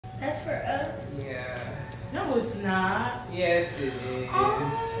That's for us? Yeah. No, it's not. Yes, it is. Oh,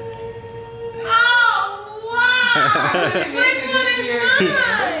 wow! Which one is mine?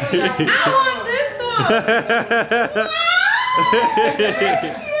 I want this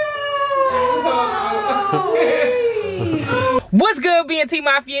one! What's good, BNT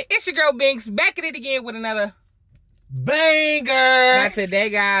Mafia? It's your girl Binks, back at it again with another banger. Now today,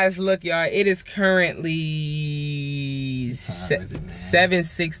 guys, look, y'all, it is currently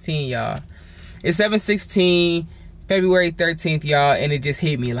 7:16, y'all. It's 7:16, February 13th, y'all, and it just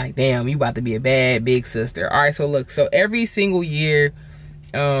hit me like, damn, you about to be a bad big sister. All right, so look, so every single year,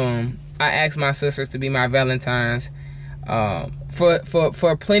 I ask my sisters to be my Valentines.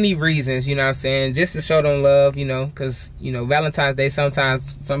 For plenty of reasons, you know what I'm saying, just to show them love, you know, because, you know, Valentine's Day,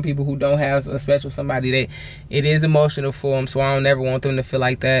 sometimes some people who don't have a special somebody, it is emotional for them, so I don't never want them to feel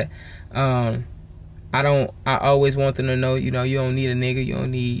like that. I always want them to know, you know, you don't need a nigga, you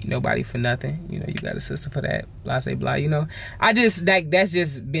don't need nobody for nothing, you know, you got a sister for that, blah, say blah, you know. That's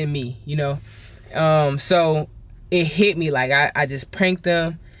just been me, you know. So it hit me like I just pranked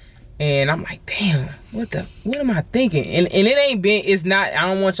them. And I'm like, damn, what am I thinking? And it ain't been, it's not, I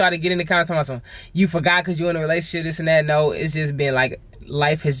don't want y'all to get in the comments talking you forgot because you're in a relationship, this and that. No, it's just been like,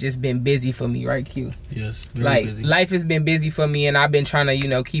 life has just been busy for me, right, Q? Yes, very busy. Life has been busy for me, and I've been trying to, you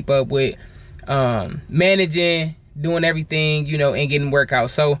know, keep up with managing, doing everything, you know, and getting work out.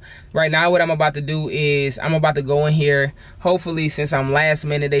 So right now what I'm about to do is I'm about to go in here. Hopefully, since I'm last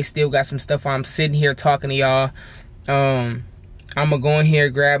minute, they still got some stuff while I'm sitting here talking to y'all. I'm gonna go in here,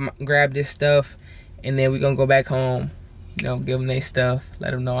 grab this stuff, and then we're gonna go back home, you know, give them their stuff,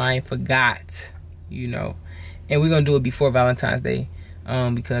 let them know I ain't forgot, you know. And we're gonna do it before Valentine's Day,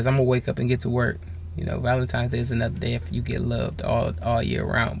 because I'm gonna wake up and get to work. You know, Valentine's Day is another day if you get loved all year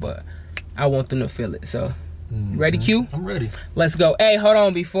round, but I want them to feel it. So, ready, Q? I'm ready. Let's go. Hey, hold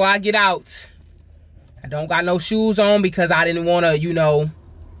on, before I get out, I don't got no shoes on because I didn't wanna, you know,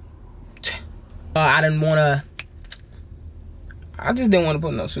 I just didn't want to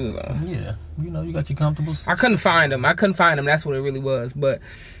put no shoes on. Yeah, you know, you got your comfortable. I couldn't find them. That's what it really was. But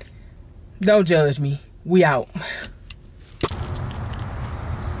don't judge me. We out.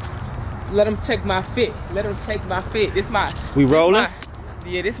 Let them check my fit. This my. We rolling?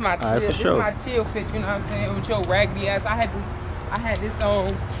 This my chill. Right, this sure. my chill fit. You know what I'm saying? With your raggedy ass. I had this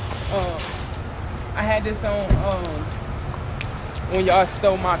on. When y'all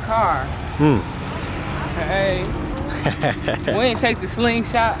stole my car. Hey. We ain't take the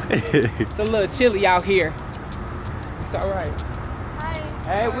slingshot. It's a little chilly out here. It's all right. Hi.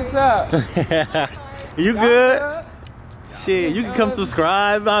 Hey, what's up? You good? Shit, you can come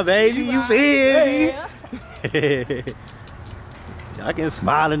subscribe, my baby. You feel me? I can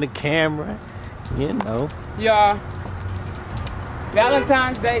smile in the camera, you know. Y'all,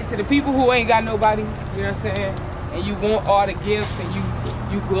 Valentine's Day, to the people who ain't got nobody, you know what I'm saying, and you want all the gifts and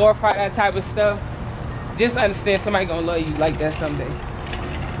you glorify that type of stuff, just understand somebody gonna love you like that someday.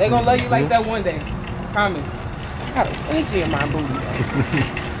 They gonna love you like that one day. Promise. I got a wedgie in my booty.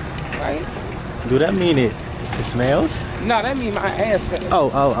 Right? Do that mean it smells? No, that mean my ass.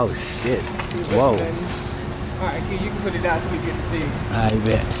 Oh, shit. Whoa. Alright, you can put it down till we get the thing. I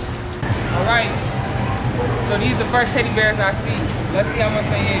bet. Alright. So these are the first teddy bears I see. Let's see how much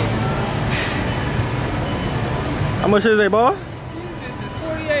they is. How much is they, boy? This is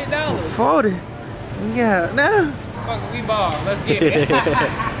 $48. 40. Yeah, now. Fuck, we ball. Let's get it.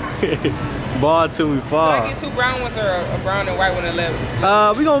 Ball till we fall. Should I get two brown ones or a brown and white one and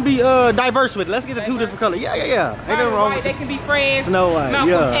left? We gonna be diverse with it. Let's get the two different colors. Yeah. Ain't nothing wrong White, with they it. can be friends. Snow White, Malcolm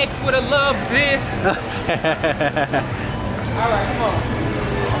yeah. X would have loved this. Alright, come on.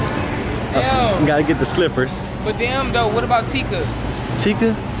 Damn. You gotta get the slippers. But damn though, what about Tika?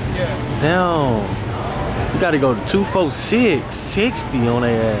 Tika? Yeah. Damn. You gotta go to 246, 60 on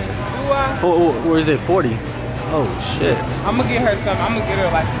their ass. Do I? Or is it 40? Oh shit. I'm gonna get her something. I'm gonna get her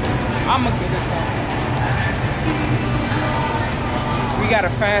something. We gotta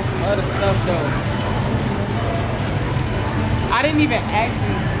find some other stuff though. I didn't even ask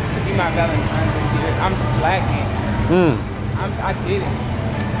you to be my Valentine's this year. I'm slacking. I did it.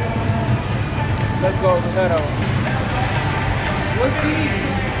 Let's go with her though. What's these?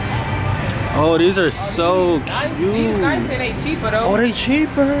 Oh, these are so cute. These nice and they cheaper though. Oh, they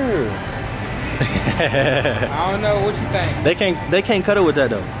cheaper. I don't know what you think. They can't cut it with that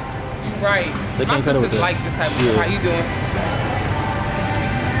though. You right. They My can't cut it with sisters that. like this type of stuff. How you doing?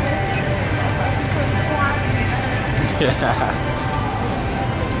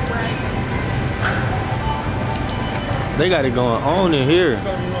 They got it going on in here.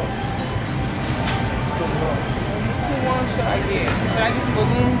 should I get? Should I get some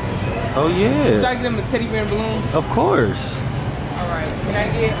balloons? Oh Should I yeah. get them a teddy bear and balloons? Of course. All right. Can I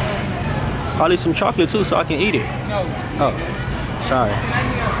get? I'll need some chocolate too, so I can eat it. No. Oh, sorry. Can I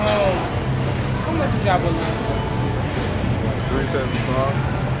get? How much is y'all balloons? 375.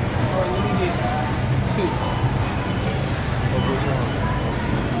 Or let me get 2.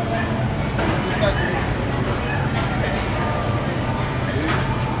 The circles.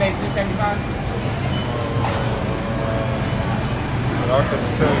 They 375. I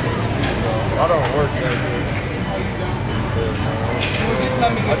couldn't tell you. I don't work that good. Oh, you don't? Yeah, Well, just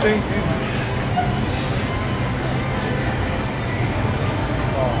let me I get. think these.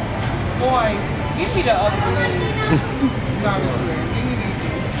 Boy, give me the other balloon. No, give me these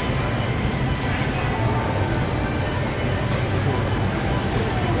ones.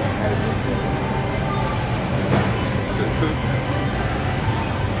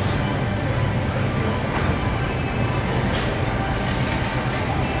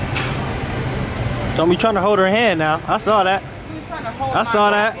 Don't be trying to hold her hand now. I saw that. He was trying to hold I my saw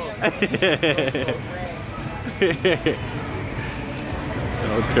that. hand.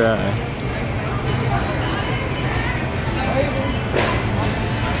 Okay.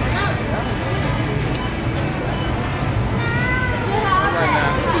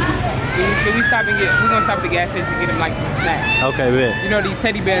 Should we stop and get? We're gonna stop at the gas station and get him like some snacks. Okay, bet. You know these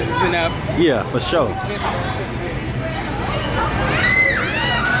teddy bears is enough. Yeah, for sure.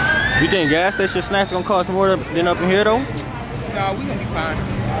 You think gas station snacks gonna cost more than up in here though? No, we gonna be fine.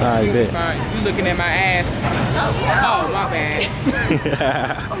 I We gonna be bet. fine. You looking at my ass? Oh, my bad.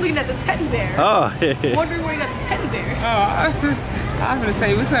 I'm looking at the teddy bear. Oh. Wondering where you got the teddy bear. Oh, I was gonna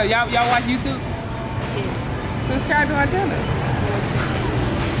say, what's up? Y'all watch YouTube? Subscribe to our channel.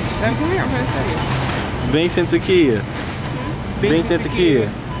 Now, come here, I'm gonna show you. Binks and Takia. Binks and Takia.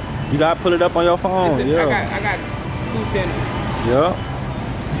 You gotta pull it up on your phone. Listen, Yeah. I got 2 channels. Yeah.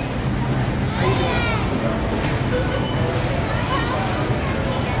 How you doing?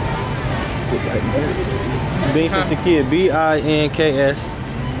 Binks and Takia. B-I-N-K-S.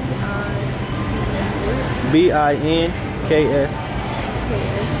 B-I-N-K-S.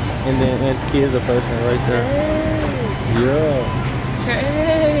 And then Takia is the first one right there. Yeah. Say,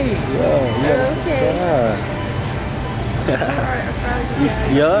 hey. Yeah. You gotta subscribe.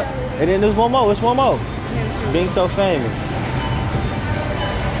 Yeah. And then there's one more. It's one more. Being so famous.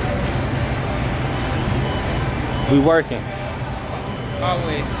 We working.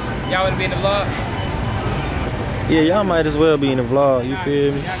 Always. Y'all wanna be in the vlog? Yeah, y'all might as well be in the vlog. You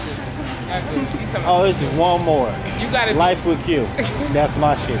feel me? Y'all good. Need some- Oh, this is one more. You gotta Life with Q. That's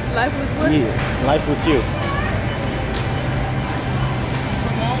my shit. Life with what? Yeah, Life with Q.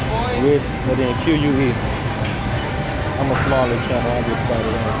 Come on, boy. With, but then Q-U-E. I'm a smaller channel. I just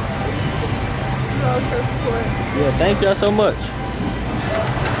started on. Yeah, thank y'all so much.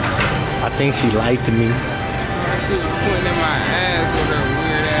 I think she liked me. She was pointing at my ass with her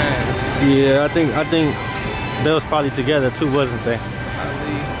weird ass. Yeah, I think they was probably together too, wasn't they? I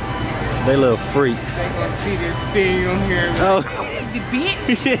leave. They little freaks. They gonna see this thing on here. And be Oh. like, the bitch.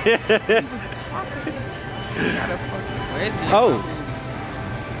 He was talking. You got a fucking wedgie. Oh.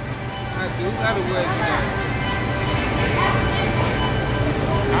 I do got a wedgie.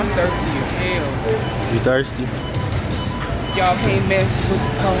 I'm thirsty as hell. You thirsty? Y'all can't mess with the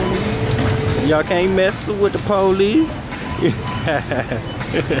police. Y'all can't mess with the police.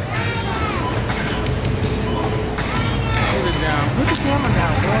 Hold it down. Put the camera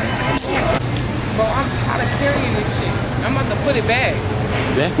down, boy. Bro, I'm tired of carrying this shit. I'm about to put it back. You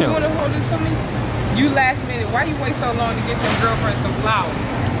Damn. wanna hold this for me? You last minute. Why you wait so long to get your girlfriend some flowers?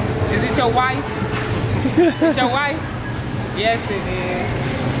 Is it your wife? It's your wife? Yes, it is.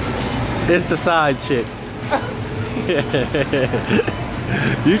 It's the side chick.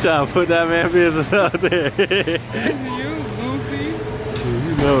 You trying to put that man business out there. It's you, goofy.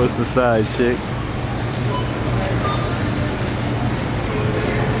 You know it's the side chick.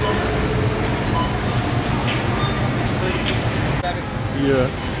 Yeah.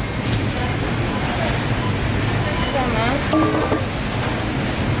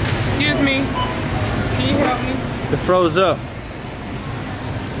 Excuse me. Can you help me? It froze up.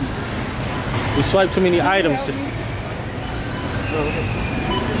 We swiped too many items.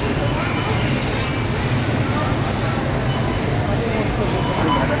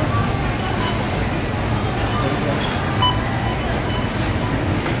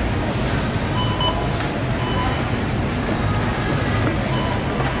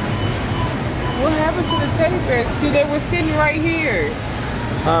 What happened to the teddy bears? They were sitting right here.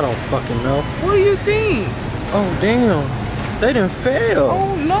 I don't fucking know. What do you think? Oh, damn. They didn't fail.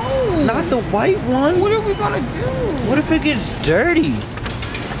 Oh no! Not the white one. What are we gonna do? What if it gets dirty?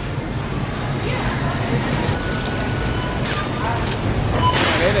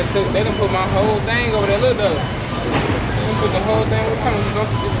 They done put my whole thing over there. Look though. They done put the whole thing. What time is it?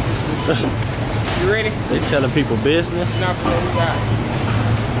 The sheet. You ready? They telling people business. Not for we got.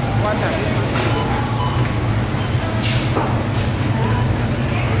 Watch out.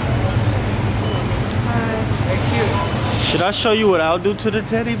 They cute. Should I show you what I'll do to the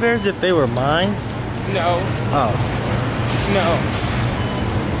teddy bears if they were mine? No. Oh. No.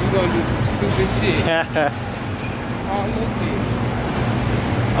 You gonna do some stupid shit. Oh, look here.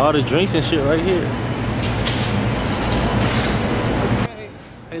 All the drinks and shit right here. Okay.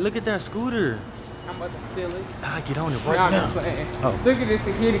 Hey, look at that scooter. I'm about to steal it. Ah, get on it right Nah, I'm now. just playing. Oh. Look at this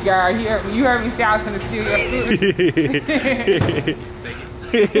security guard here. You heard me say I was gonna steal your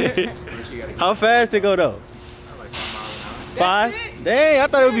scooter. How fast it go though? Like 5 miles an hour. 5? It? Dang, I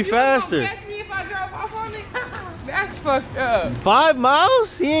thought it would be You gonna faster. catch me if I drove off on it? That's fucked up. 5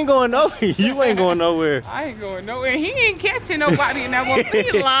 miles? He ain't going nowhere. You ain't going nowhere. I ain't going nowhere. He ain't catching nobody in that one.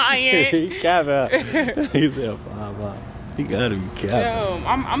 He lying. He cap out. He said 5 miles. He gotta be capping.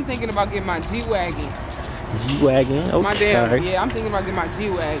 I'm thinking about getting my G-Wagon. G-Wagon? Okay. My damn, yeah, I'm thinking about getting my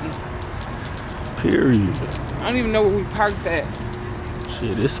G-Wagon. Period. I don't even know where we parked at.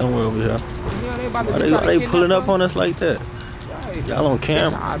 Shit, it's somewhere over here. You know, they about to Why try to they kidnap pulling up us. on us like that? Right. Y'all on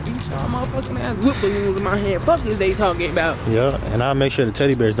camera. I beat y'all motherfucking ass whip balloons in my hand. Fuck is they talking about? Yeah, and I'll make sure the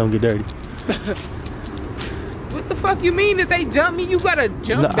teddy bears don't get dirty. What the fuck you mean? If they jump me, you gotta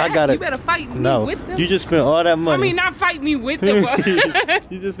jump No, back. I gotta, You better fight me no, with them. you just spent all that money. I mean, not fight me with them.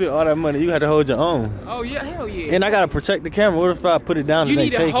 You just spent all that money. You had to hold your own. Oh yeah, hell yeah. And I gotta protect the camera. What if I put it down You and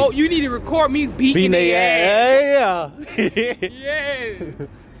need they to take hold. it? You need to record me beating Beating their ass. Yeah. Yes.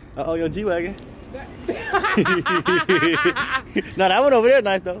 Oh, your G-Wagon. No, that one over there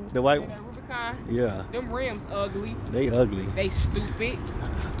nice though. The white one. Rubicon. Yeah. Them rims ugly. They ugly. They stupid.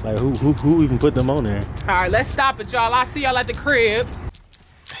 Like who even put them on there? All right, let's stop it, y'all. I'll see y'all at the crib.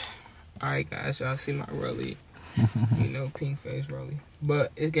 All right, guys, y'all see my rollie. You know, pink face rollie.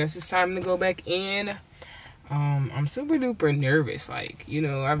 But I guess it's time to go back in. I'm super duper nervous. Like, you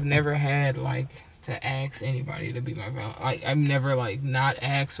know, I've never had like to ask anybody to be my Valentine. I've never like not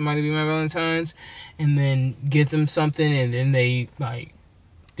asked somebody to be my Valentines and then get them something and then they like,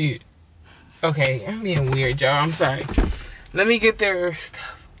 dude. Okay, I'm being weird, y'all. I'm sorry. Let me get their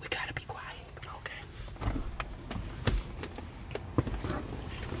stuff. We gotta be quiet. Okay.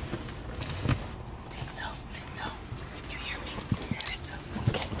 Tiptoe, tiptoe. You hear me? Tiptoe.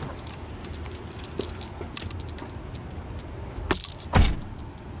 Okay.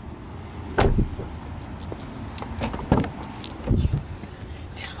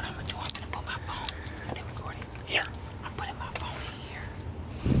 This is what I'm gonna do. I'm gonna put my phone. Still recording. Here. I'm putting my phone in here.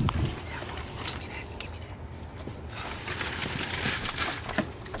 Give me that one. Give me that. Give me that.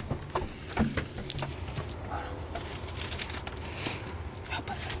 Help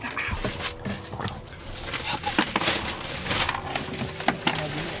us, sister, out. Help us.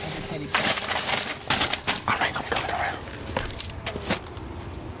 All right, I'm coming around.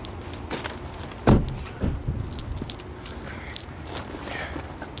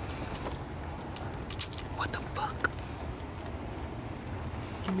 What the fuck?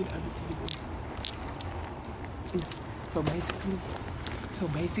 Give me the other teddy bear. So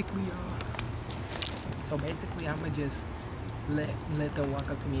basically, I'ma just let them walk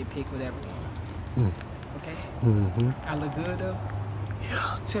up to me and pick whatever one. Okay? Mm-hmm. I look good though.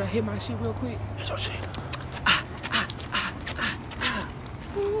 Yeah. Should I hit my shit real quick? So shit.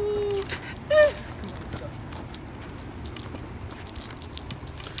 Ooh.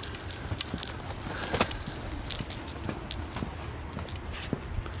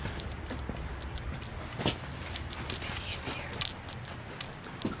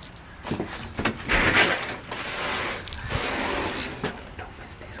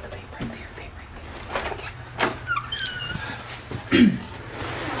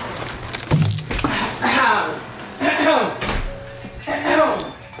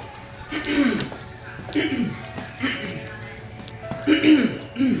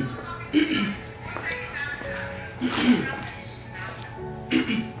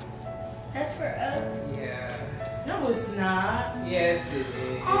 That's for us. Yeah. No, it's not. Yes, it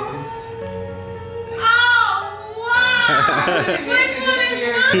is. Oh, wow. Which one is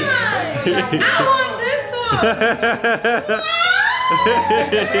mine? I want this one.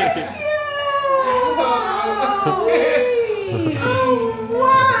 Wow.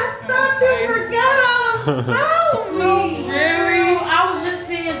 I thought you forgot all about me. Really? I was just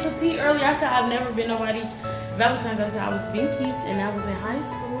saying to Pete earlier, I said I've never been nobody Valentine's, I said I was Binky's, and I was in high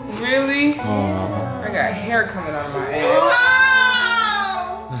school. Really? Aww. I got hair coming out of my ass.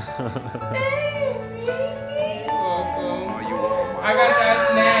 Oh! Thanks, Binky. Welcome. I got that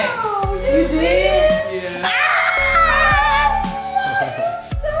snack. Oh, you did? Yeah.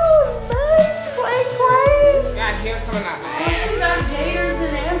 So nice, Quay Quay. Got hair coming out my Oh, ass. she got gators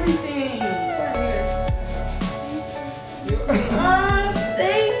and everything.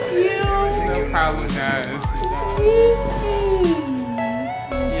 Thank you. No problem, guys.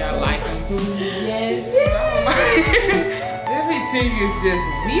 Yeah, I like them. Yes. Everything is just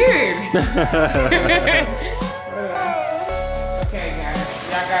weird. Okay, guys.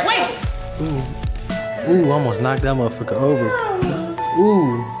 Y'all got Wait. Ooh, almost knocked that motherfucker over.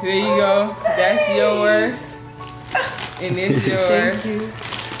 Ooh. There you go. That's yours. And this yours. Thank you.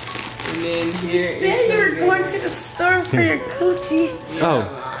 And then here is Said you were some going to the store for your coochie. Yeah, Oh. I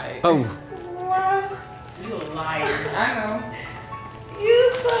lied. Oh. Wow. You a liar. I know. You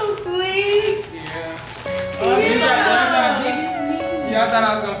so sweet. Yeah. Y'all thought I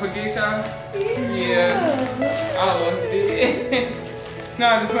was gonna forget y'all? Yeah. I almost did. No,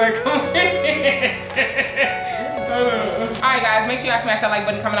 this might come in. Alright guys, make sure y'all smash that like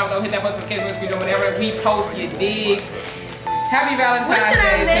button, comment down below, hit that button so in case we doing whatever we post, you dig. Happy Valentine's What should I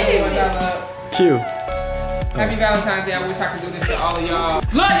Day to name the ones I it? love. Q. Happy Valentine's Day. I wish I could do this to all of y'all.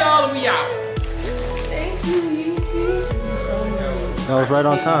 Love y'all and we out. Thank you, Yuki. That was right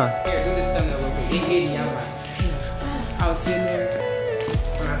on time. Here, do this thumbnail real quick. It hit me. I was like, damn. I was sitting there.